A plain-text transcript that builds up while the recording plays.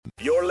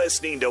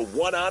listening to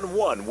One on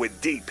One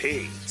with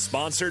DP,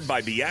 sponsored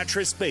by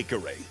Beatrice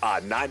Bakery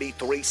on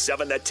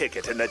 93.7 The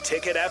Ticket and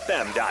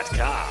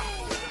theticketfm.com.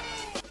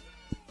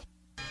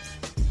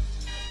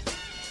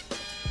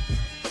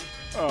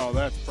 Oh,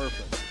 that's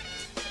perfect.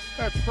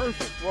 That's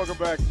perfect. Welcome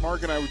back.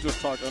 Mark and I were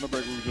just talking on the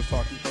break. We were just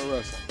talking pro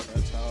wrestling.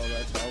 That's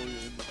how we,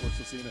 of course,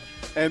 have seen it.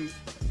 And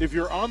if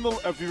you're on the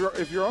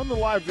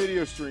live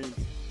video stream,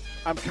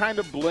 I'm kind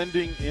of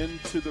blending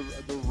into the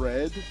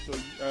red. So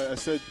I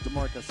said to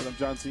Mark, I'm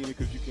John Cena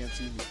because you can't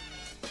see me.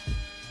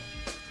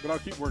 But I'll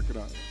keep working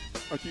on it.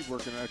 I'll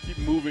keep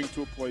moving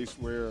to a place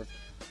where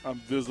I'm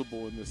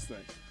visible in this thing.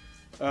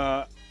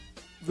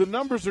 The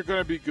numbers are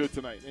going to be good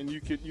tonight, and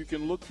you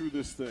can look through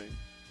this thing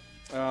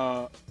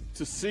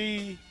to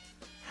see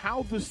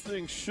how this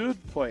thing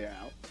should play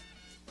out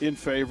in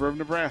favor of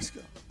Nebraska.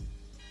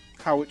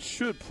 How it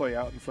should play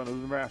out in front of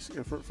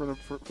Nebraska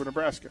for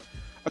Nebraska.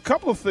 A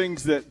couple of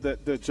things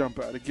that jump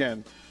out.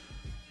 Again,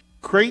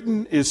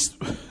 Creighton is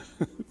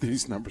 –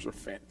 these numbers are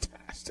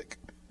fantastic.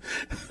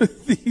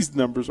 These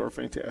numbers are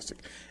fantastic.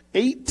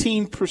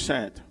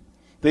 18%.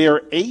 They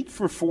are 8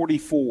 for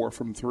 44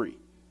 from 3.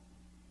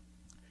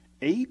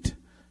 8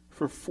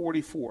 for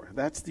 44.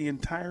 That's the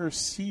entire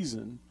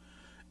season.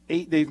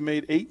 They've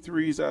made 8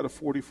 threes out of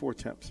 44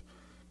 attempts.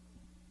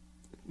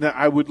 Now,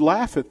 I would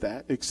laugh at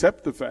that,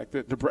 except the fact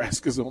that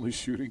Nebraska's only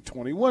shooting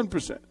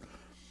 21%.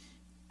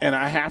 And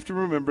I have to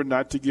remember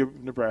not to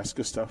give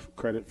Nebraska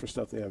credit for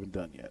stuff they haven't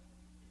done yet.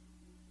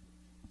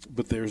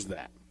 But there's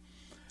that.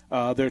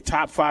 Their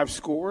top 5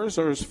 scorers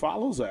are as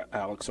follows.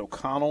 Alex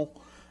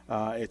O'Connell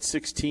at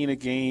 16 a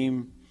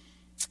game.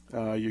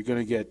 You're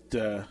going to get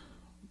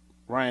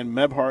Ryan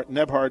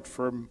Nebhart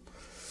from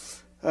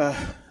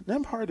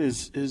Nebhart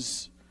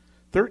is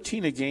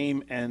 13 a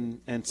game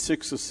and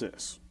 6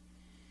 assists,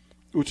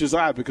 which is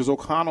odd because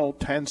O'Connell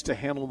tends to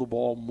handle the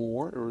ball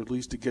more, or at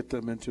least to get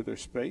them into their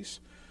space.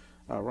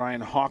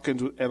 Ryan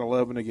Hawkins at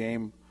 11 a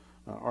game,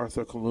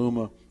 Arthur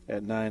Kaluma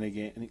at 9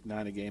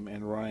 a game,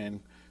 and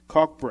Ryan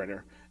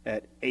Kalkbrenner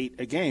at 8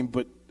 a game.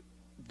 But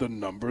the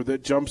number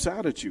that jumps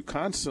out at you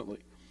constantly,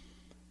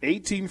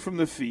 18 from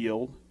the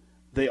field.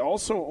 They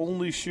also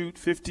only shoot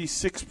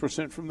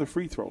 56% from the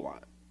free throw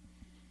line.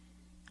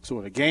 So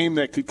in a game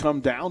that could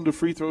come down to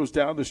free throws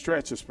down the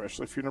stretch,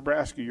 especially if you're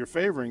Nebraska, you're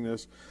favoring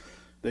this.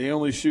 They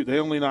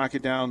only knock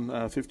it down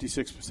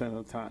 56%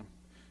 of the time.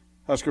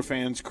 Husker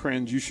fans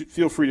cringe. You should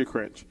feel free to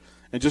cringe,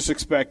 and just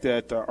expect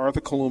that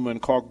Arthur Kaluma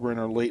and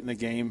Kalkbrenner late in the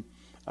game,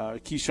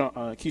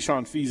 Keyshawn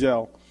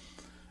Feazell,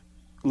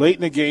 late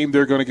in the game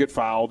they're going to get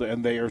fouled,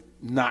 and they are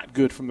not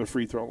good from the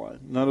free throw line.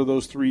 None of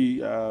those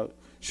 3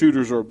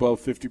 shooters are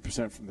above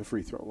 50% from the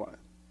free throw line.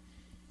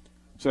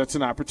 So that's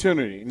an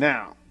opportunity.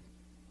 Now,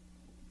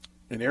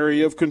 an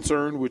area of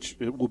concern, which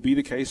it will be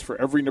the case for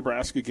every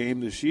Nebraska game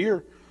this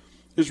year,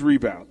 is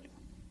rebounding.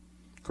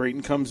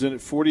 Creighton comes in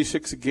at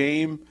 46 a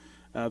game.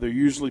 They're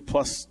usually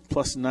plus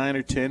 9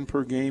 or 10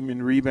 per game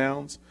in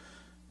rebounds.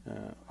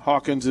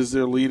 Hawkins is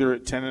their leader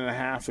at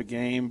 10.5 a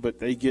game, but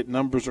they get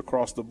numbers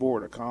across the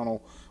board.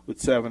 O'Connell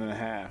with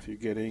 7.5. You're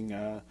getting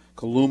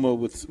Kaluma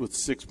with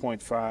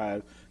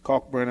 6.5.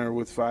 Kalkbrenner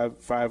with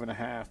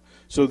 5.5.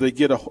 So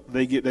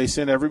they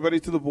send everybody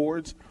to the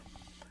boards.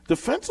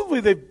 Defensively,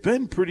 they've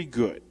been pretty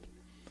good.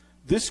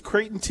 This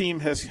Creighton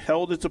team has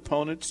held its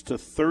opponents to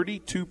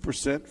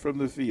 32% from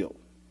the field.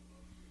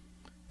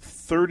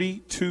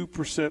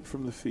 32%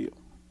 from the field.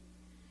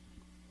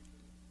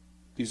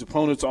 These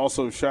opponents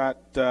also shot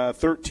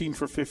 13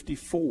 for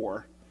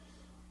 54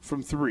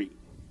 from 3.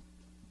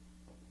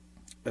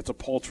 That's a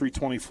paltry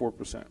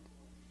 24%.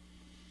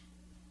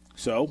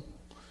 So,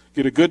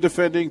 get a good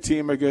defending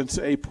team against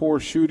a poor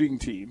shooting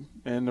team,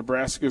 and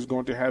Nebraska is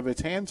going to have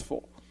its hands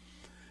full.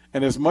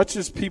 And as much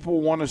as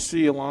people want to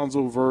see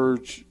Alonzo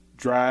Verge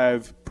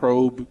drive,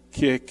 probe,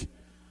 kick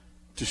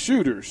to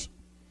shooters,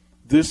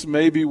 this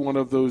may be one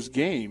of those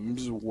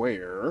games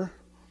where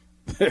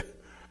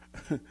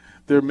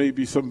there may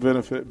be some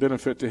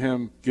benefit to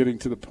him getting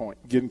to the point,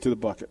 getting to the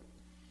bucket,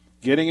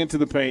 getting into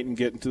the paint and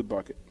getting to the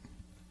bucket.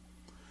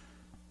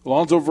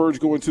 Alonzo Verge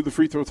going to the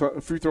free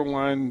throw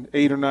line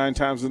 8 or 9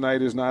 times a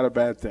night is not a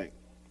bad thing.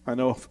 I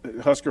know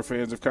Husker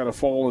fans have kind of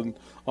fallen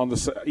on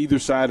either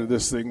side of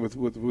this thing with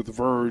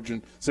Verge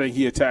and saying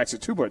he attacks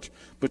it too much.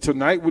 But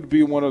tonight would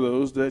be one of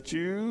those that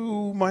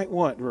you might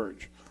want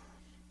Verge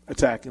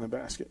attacking the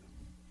basket.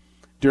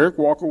 Derek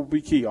Walker will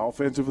be key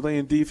offensively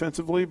and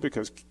defensively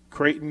because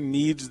Creighton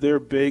needs their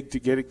big to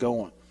get it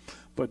going.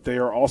 But they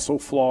are also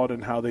flawed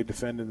in how they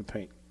defend in the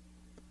paint.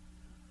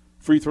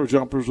 Free throw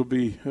jumpers will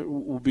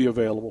be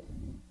available.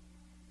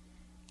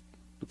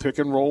 The pick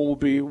and roll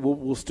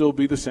will still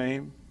be the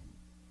same.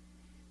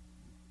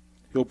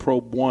 He'll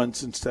probe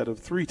once instead of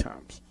 3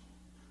 times,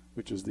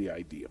 which is the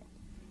ideal.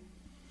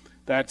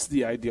 That's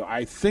the ideal.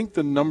 I think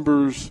the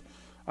numbers,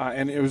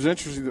 and it was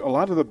interesting, a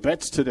lot of the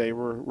bets today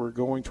were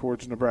going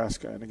towards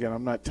Nebraska. And, again,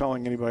 I'm not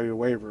telling anybody to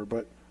wager,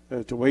 but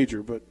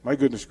my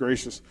goodness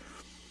gracious.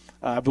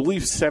 I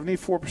believe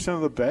 74%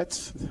 of the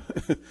bets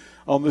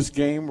on this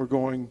game were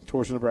going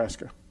towards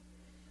Nebraska.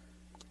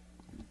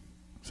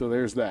 So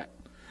there's that.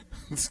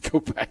 Let's go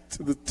back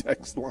to the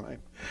text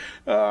line.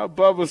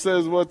 Bubba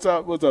says, what's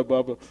up? What's up,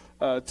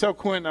 Bubba? Tell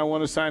Quentin I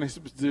want to sign his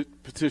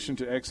petition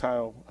to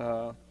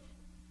exile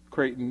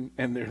Creighton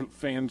and their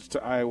fans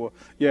to Iowa.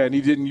 Yeah, and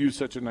he didn't use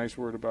such a nice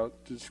word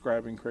about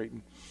describing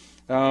Creighton.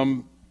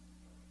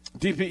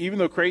 DP, even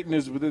though Creighton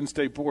is within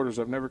state borders,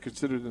 I've never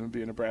considered them to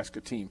be a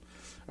Nebraska team.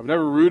 I've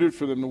never rooted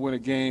for them to win a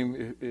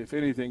game. If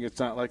anything, it's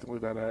not likely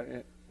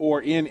that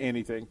or in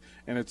anything,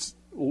 and it's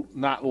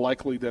not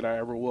likely that I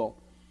ever will.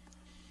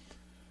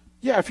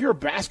 Yeah, if you're a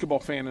basketball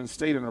fan in the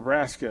state of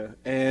Nebraska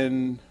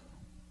and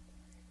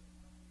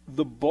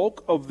the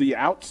bulk of the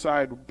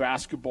outside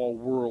basketball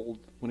world,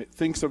 when it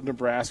thinks of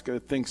Nebraska,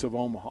 it thinks of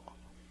Omaha.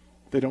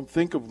 They don't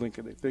think of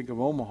Lincoln, they think of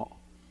Omaha.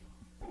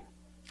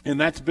 And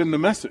that's been the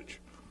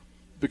message,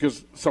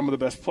 because some of the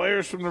best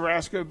players from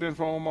Nebraska have been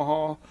from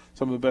Omaha,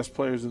 some of the best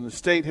players in the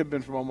state have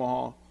been from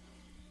Omaha.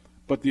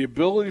 But the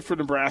ability for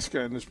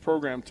Nebraska and this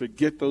program to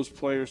get those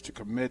players to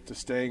commit to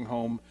staying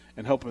home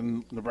and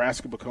helping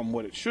Nebraska become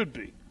what it should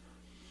be,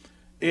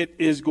 it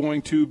is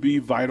going to be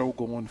vital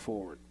going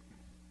forward.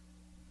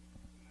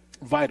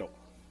 Vital.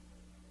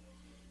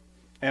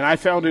 And I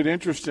found it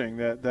interesting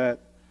that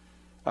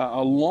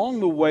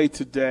along the way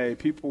today,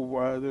 people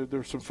there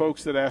were some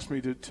folks that asked me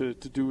to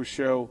do a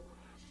show.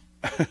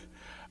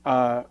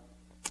 Let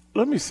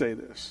me say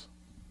this.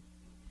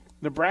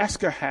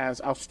 Nebraska has,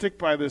 I'll stick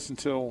by this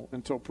until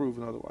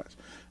proven otherwise.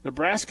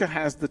 Nebraska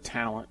has the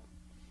talent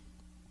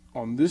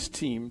on this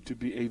team to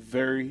be a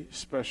very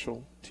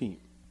special team.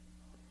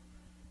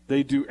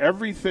 They do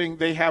everything.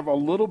 They have a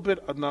little bit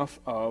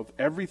enough of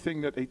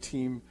everything that a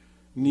team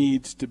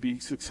needs to be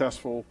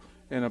successful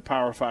in a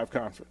Power 5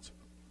 conference.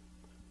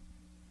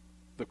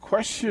 The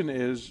question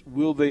is,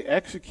 will they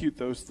execute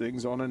those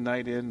things on a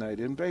night-in,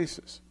 night-in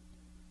basis?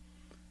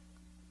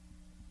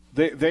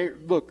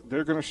 Look,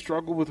 they're going to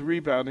struggle with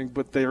rebounding,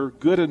 but they're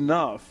good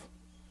enough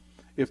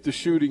if the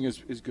shooting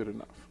is good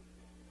enough.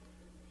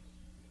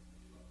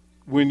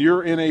 When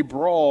you're in a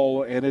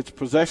brawl and it's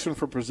possession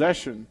for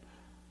possession,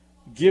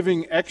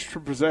 giving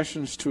extra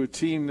possessions to a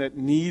team that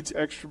needs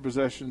extra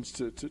possessions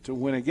to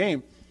win a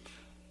game,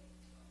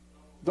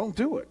 don't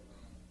do it.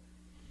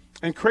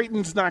 And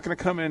Creighton's not going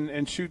to come in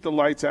and shoot the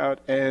lights out,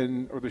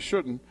 or they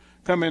shouldn't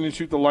come in and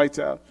shoot the lights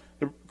out.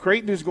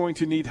 Creighton is going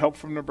to need help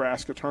from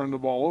Nebraska turning the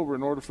ball over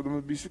in order for them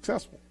to be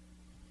successful.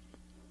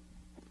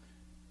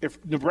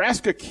 If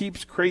Nebraska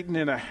keeps Creighton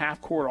in a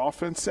half-court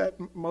offense set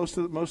most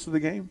of the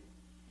game,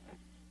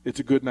 it's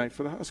a good night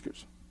for the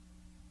Huskers.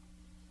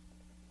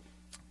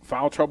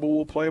 Foul trouble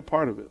will play a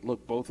part of it.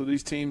 Look, both of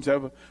these teams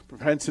have a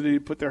propensity to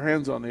put their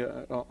hands on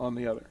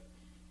the other.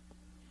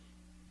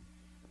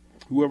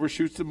 Whoever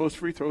shoots the most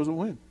free throws will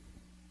win.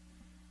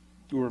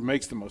 Whoever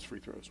makes the most free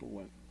throws will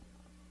win.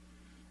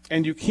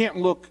 And you can't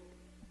look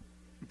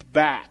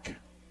back.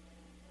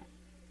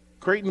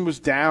 Creighton was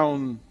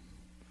down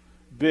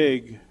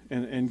big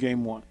in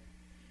game one.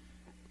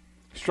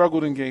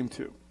 Struggled in game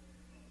two.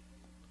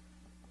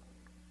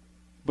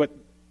 But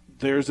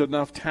there's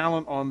enough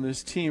talent on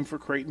this team for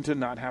Creighton to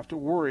not have to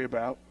worry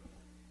about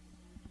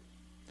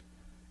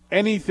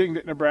anything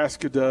that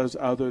Nebraska does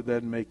other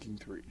than making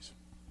threes.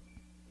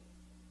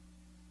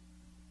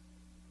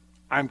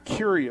 I'm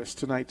curious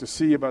tonight to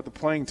see about the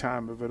playing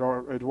time of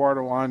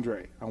Eduardo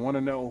Andre. I want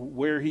to know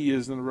where he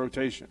is in the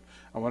rotation.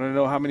 I want to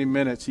know how many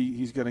minutes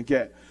he's going to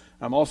get.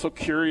 I'm also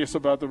curious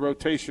about the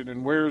rotation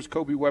and where is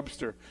Kobe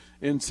Webster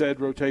in said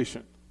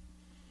rotation.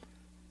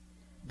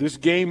 This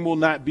game will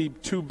not be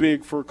too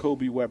big for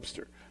Kobe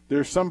Webster.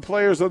 There's some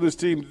players on this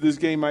team that this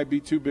game might be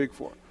too big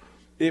for.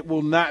 It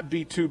will not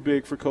be too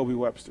big for Kobe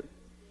Webster.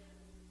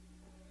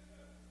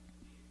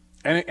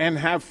 And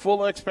have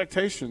full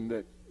expectation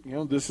that,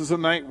 this is a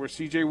night where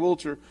C.J.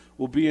 Wilcher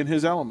will be in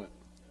his element.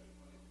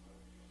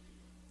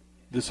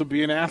 This will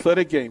be an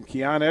athletic game.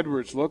 Keon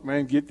Edwards, look,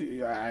 man,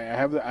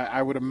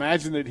 I would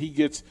imagine that he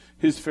gets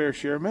his fair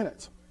share of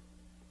minutes.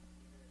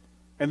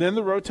 And then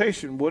the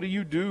rotation. What do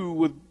you do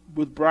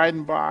with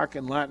Breidenbach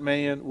and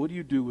Latmayan? What do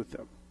you do with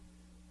them?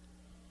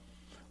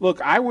 Look,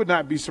 I would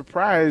not be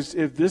surprised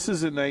if this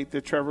is a night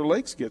that Trevor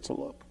Lakes gets a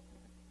look.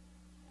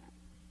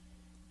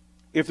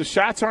 If the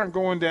shots aren't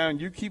going down,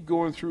 you keep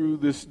going through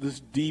this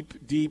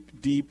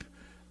deep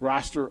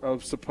roster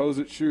of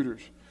supposed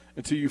shooters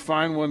until you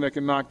find one that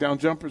can knock down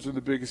jumpers in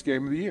the biggest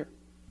game of the year.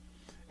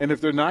 And if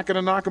they're not going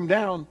to knock them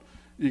down,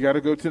 you got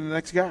to go to the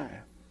next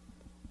guy.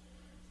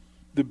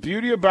 The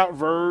beauty about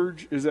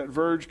Verge is that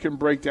Verge can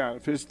break down.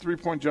 If his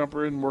three-point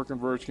jumper isn't working,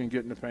 Verge can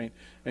get in the paint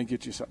and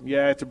get you something.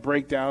 Yeah, it's a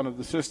breakdown of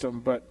the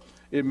system, but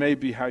it may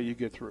be how you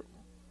get through.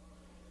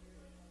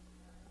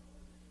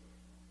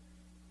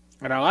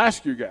 And I'll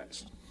ask you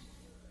guys,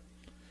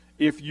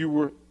 if you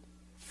were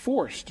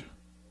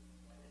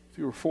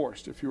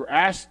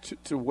asked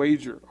to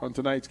wager on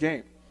tonight's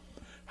game,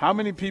 how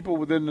many people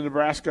within the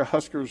Nebraska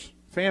Huskers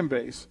fan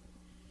base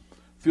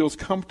feels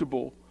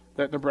comfortable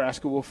that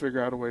Nebraska will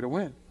figure out a way to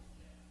win?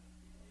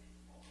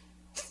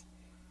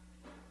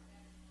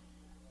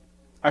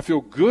 I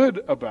feel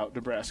good about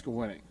Nebraska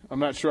winning. I'm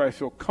not sure I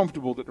feel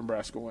comfortable that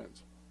Nebraska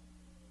wins.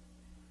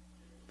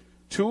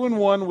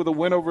 2-1 with a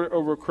win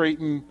over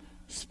Creighton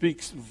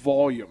speaks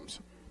volumes,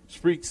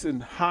 speaks in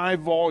high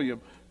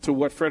volume to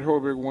what Fred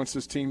Hoiberg wants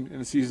his team in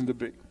the season to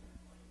be.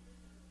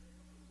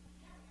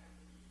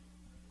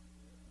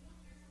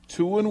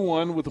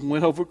 2-1 with a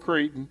win over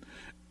Creighton.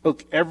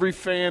 Look, every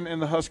fan in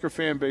the Husker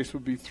fan base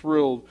would be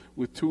thrilled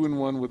with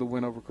 2-1 with a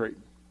win over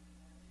Creighton.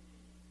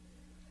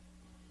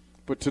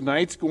 But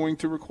tonight's going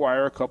to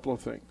require a couple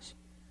of things.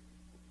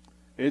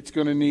 It's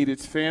going to need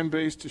its fan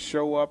base to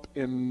show up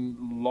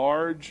in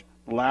large,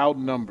 loud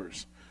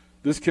numbers.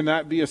 This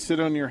cannot be a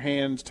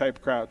sit-on-your-hands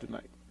type crowd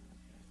tonight.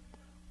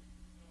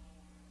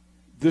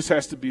 This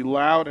has to be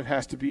loud. It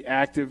has to be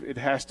active. It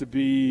has to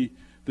be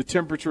the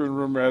temperature in the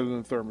room rather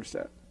than the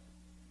thermostat.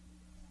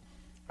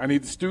 I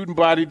need the student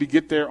body to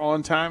get there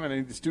on time, and I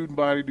need the student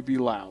body to be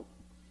loud.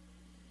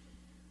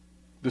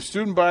 The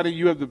student body,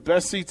 you have the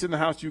best seats in the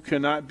house. You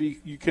cannot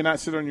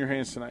sit on your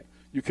hands tonight.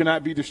 You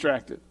cannot be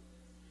distracted.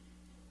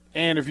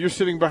 And if you're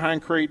sitting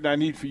behind Creighton, I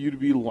need for you to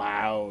be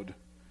loud.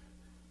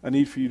 I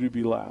need for you to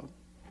be loud.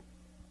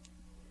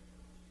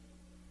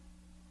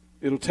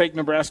 It'll take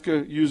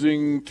Nebraska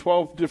using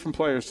 12 different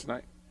players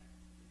tonight.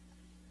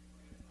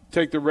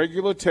 Take the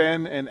regular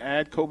 10 and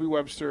add Kobe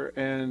Webster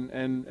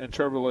and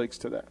Trevor Lakes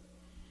to that.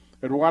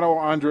 Eduardo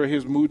Andre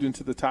has moved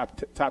into the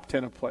top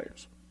 10 of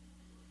players.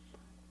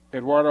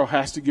 Eduardo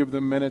has to give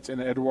them minutes,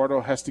 and Eduardo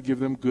has to give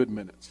them good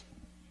minutes.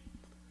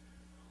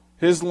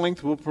 His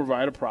length will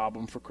provide a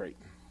problem for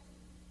Creighton.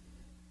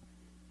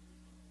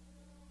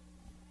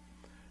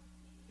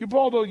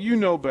 Ubaldo, you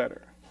know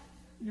better.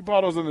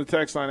 Ubaldo's on the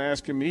text line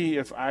asking me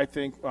if I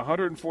think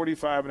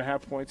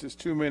 145.5 points is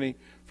too many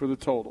for the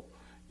total.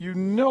 You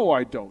know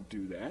I don't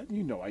do that.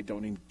 You know I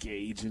don't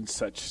engage in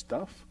such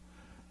stuff.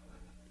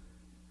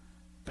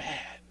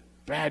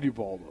 Bad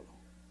Ubaldo.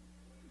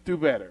 Do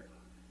better.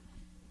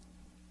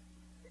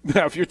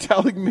 Now, if you're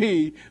telling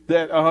me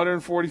that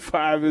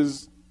 145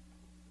 is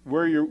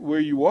where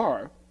you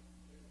are,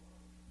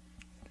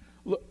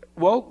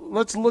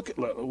 let's look at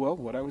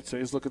what I would say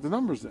is look at the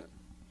numbers then.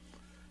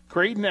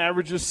 Creighton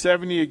averages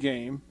 70 a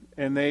game,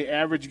 and they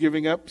average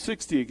giving up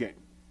 60 a game.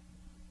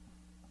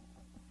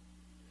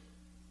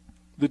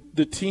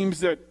 The teams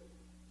that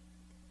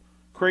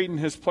Creighton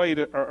has played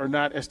are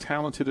not as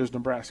talented as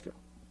Nebraska.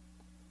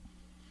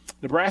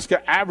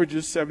 Nebraska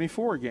averages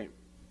 74 a game.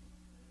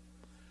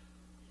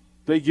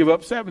 They give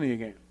up 70 a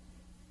game.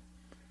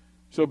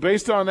 So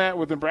based on that,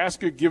 with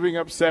Nebraska giving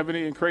up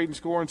 70 and Creighton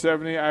scoring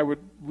 70,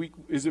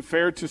 is it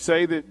fair to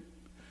say that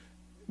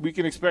we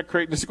can expect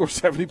Creighton to score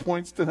 70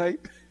 points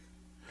tonight?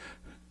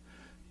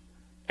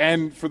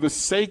 And for the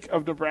sake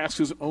of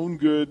Nebraska's own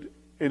good,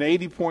 an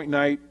 80-point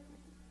night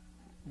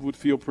would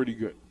feel pretty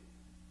good.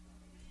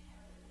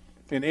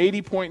 An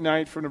 80-point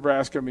night for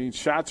Nebraska means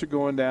shots are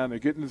going down, they're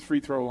getting to the free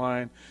throw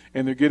line,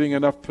 and they're getting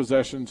enough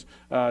possessions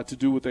to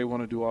do what they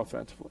want to do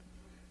offensively.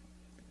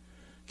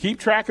 Keep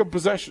track of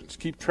possessions.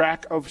 Keep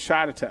track of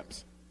shot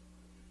attempts.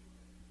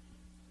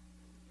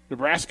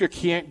 Nebraska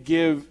can't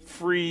give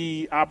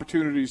free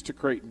opportunities to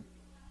Creighton.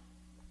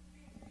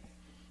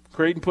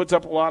 Creighton puts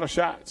up a lot of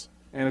shots.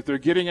 And if they're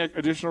getting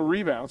additional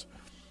rebounds,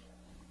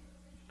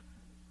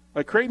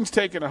 like Creighton's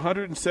taken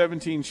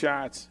 117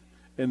 shots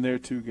in their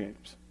 2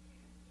 games.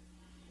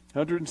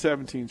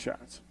 117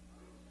 shots.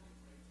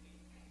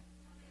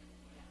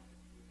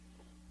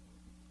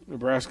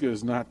 Nebraska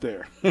is not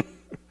there.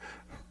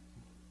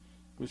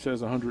 Which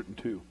says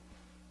 102.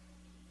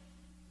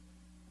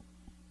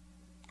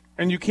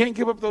 And you can't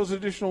give up those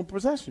additional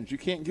possessions. You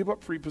can't give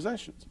up free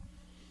possessions.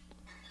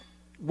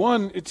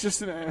 One, it's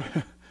just the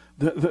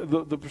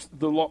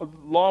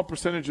law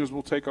percentages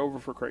will take over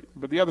for Creighton.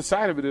 But the other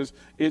side of it is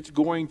it's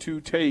going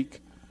to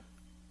take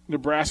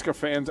Nebraska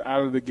fans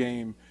out of the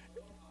game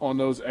on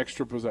those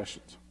extra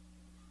possessions.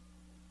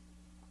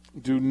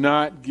 Do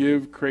not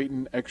give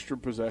Creighton extra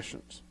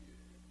possessions.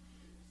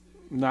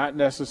 Not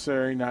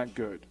necessary, not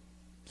good.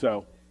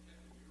 So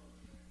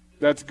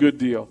that's a good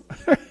deal.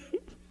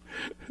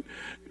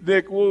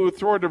 Nick, we'll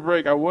throw it to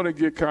break. I want to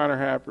get Connor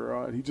Happer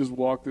on. He just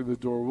walked in the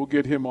door. We'll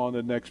get him on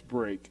the next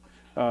break.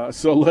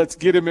 So let's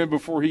get him in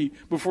before he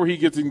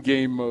gets in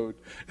game mode.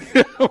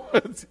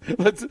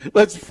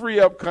 let's free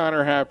up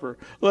Connor Happer.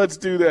 Let's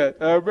do that.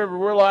 Remember,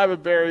 we're live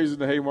at Barry's in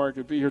the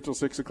Haymarket. Be here till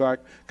 6 o'clock.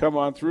 Come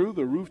on through.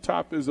 The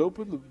rooftop is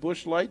open. The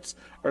bush lights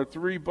are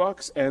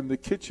 $3, and the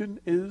kitchen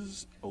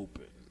is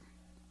open.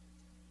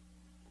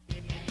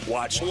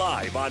 Watch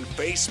live on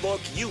Facebook,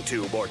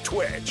 YouTube, or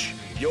Twitch.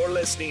 You're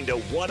listening to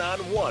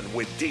One-on-One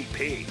with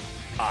DP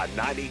on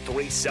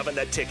 93.7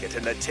 The Ticket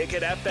and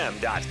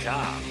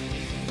theticketfm.com.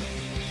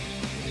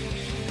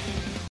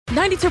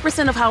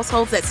 92% of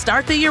households that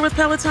start the year with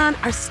Peloton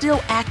are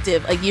still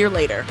active a year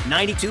later.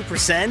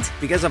 92%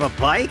 because of a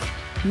bike?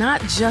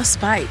 Not just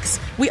bikes.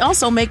 We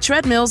also make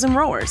treadmills and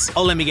rowers.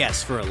 Oh, let me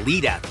guess, for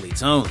elite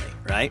athletes only,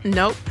 right?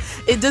 Nope.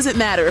 It doesn't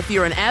matter if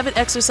you're an avid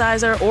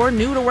exerciser or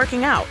new to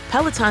working out.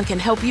 Peloton can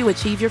help you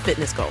achieve your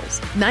fitness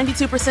goals.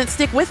 92%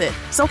 stick with it.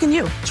 So can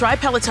you. Try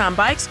Peloton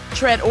bikes,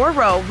 tread, or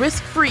row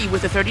risk-free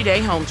with a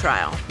 30-day home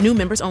trial. New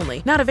members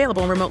only. Not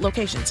available in remote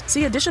locations.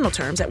 See additional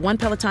terms at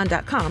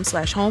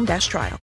onepeloton.com/home-trial.